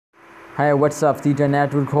Hi, what's up, Theta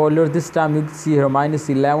network holder? This time you can see here minus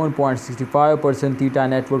 11.65%. Theta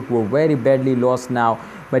network were very badly lost now,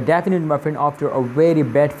 but definitely, my friend, after a very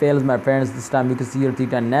bad fails, my friends, this time you can see here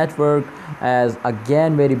Theta network as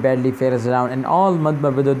again very badly fails down, and all month, my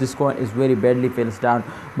brother, this coin is very badly fails down.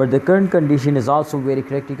 But the current condition is also very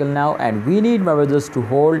critical now, and we need, my brothers, to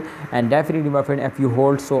hold. And definitely, my friend, if you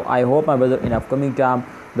hold, so I hope, my brother, in upcoming time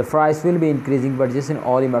the price will be increasing, but just in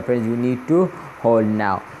all, my friends, you need to hold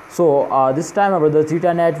now. So this time, my brother,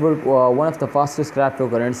 Theta network, one of the fastest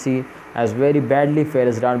cryptocurrency, has very badly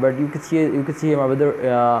fails down. But you can see, my brother,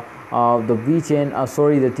 the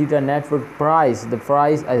VChain, the Theta network price, the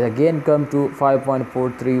price has again come to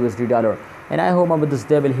 5.43 USD dollar. And I hope, my brother, this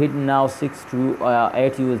will hit now 6 to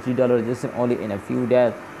 8 USD dollar just in only in a few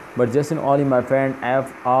days. But just in only, my friend,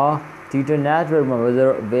 if Theta network, my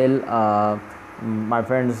brother, will my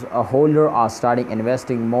friends, a holder are starting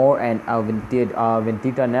investing more, and when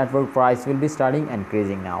Theta network price will be starting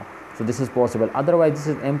increasing now. So this is possible, otherwise this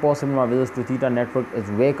is impossible, my brothers. To Theta network is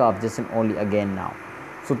wake up just and only again now.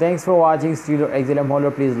 So thanks for watching. Still XLM holder,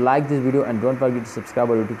 please like this video and don't forget to subscribe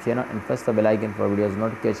our YouTube channel and press the bell icon for videos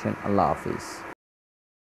notification. Allah Hafiz.